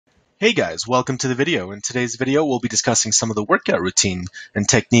Hey guys, welcome to the video. In today's video, we'll be discussing some of the workout routine and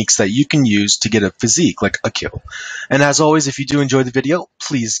techniques that you can use to get a physique like Akhil. And as always, if you do enjoy the video,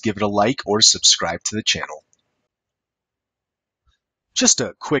 please give it a like or subscribe to the channel. Just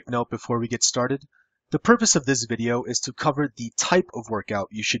a quick note before we get started. The purpose of this video is to cover the type of workout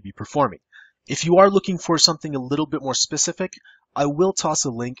you should be performing. If you are looking for something a little bit more specific, I will toss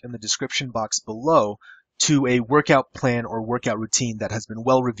a link in the description box below to a workout plan or workout routine that has been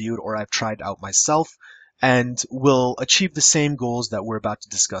well reviewed or I've tried out myself and will achieve the same goals that we're about to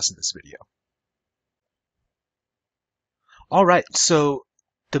discuss in this video. All right, so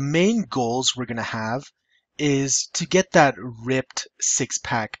the main goals we're going to have is to get that ripped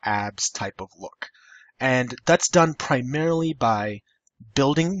six-pack abs type of look. And that's done primarily by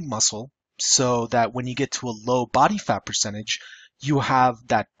building muscle so that when you get to a low body fat percentage, you have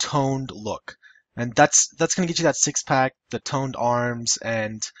that toned look. And that's going to get you that six pack, the toned arms,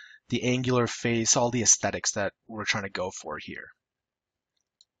 and the angular face, all the aesthetics that we're trying to go for here.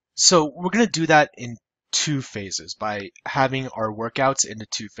 So we're going to do that in two phases by having our workouts into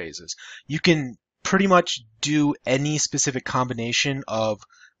two phases. You can pretty much do any specific combination of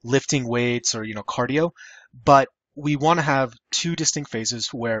lifting weights or cardio, but we want to have two distinct phases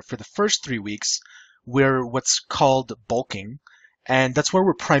where for the first 3 weeks, we're what's called bulking. And that's where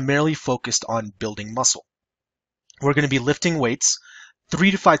we're primarily focused on building muscle. We're going to be lifting weights 3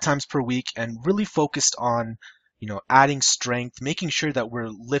 to 5 times per week and really focused on, adding strength, making sure that we're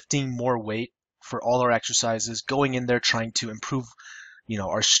lifting more weight for all our exercises, going in there trying to improve,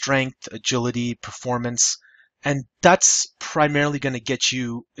 our strength, agility, performance. And that's primarily going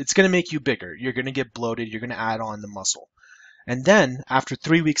to it's going to make you bigger. You're going to get bloated. You're going to add on the muscle. And then after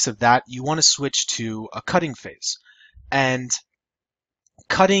 3 weeks of that, you want to switch to a cutting phase. And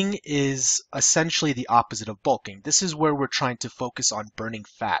cutting is essentially the opposite of bulking. This is where we're trying to focus on burning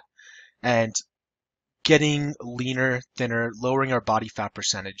fat and getting leaner, thinner, lowering our body fat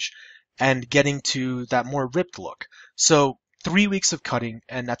percentage, and getting to that more ripped look. So 3 weeks of cutting,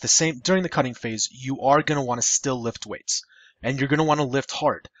 and during the cutting phase, you are going to want to still lift weights, and you're going to want to lift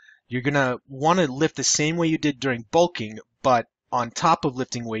hard. You're going to want to lift the same way you did during bulking, but on top of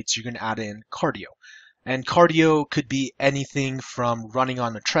lifting weights, you're going to add in cardio. And cardio could be anything from running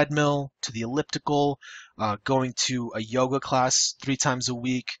on a treadmill to the elliptical, going to a yoga class 3 times a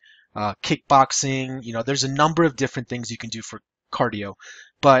week, kickboxing. There's a number of different things you can do for cardio.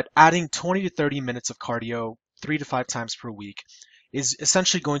 But adding 20 to 30 minutes of cardio 3 to 5 times per week is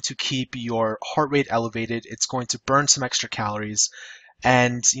essentially going to keep your heart rate elevated. It's going to burn some extra calories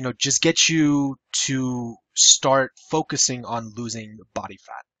and, just get you to start focusing on losing body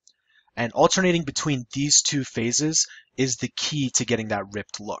fat. And alternating between these two phases is the key to getting that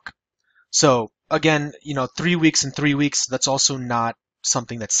ripped look. So again, 3 weeks and 3 weeks, that's also not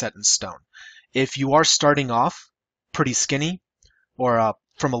something that's set in stone. If you are starting off pretty skinny or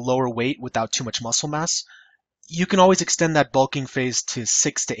from a lower weight without too much muscle mass, you can always extend that bulking phase to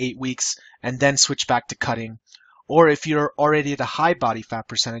 6 to 8 weeks and then switch back to cutting. Or if you're already at a high body fat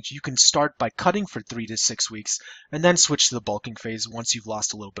percentage, you can start by cutting for 3 to 6 weeks and then switch to the bulking phase once you've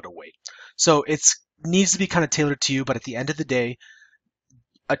lost a little bit of weight. So it needs to be kind of tailored to you, but at the end of the day,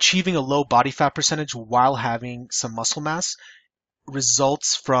 achieving a low body fat percentage while having some muscle mass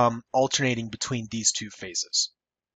results from alternating between these two phases.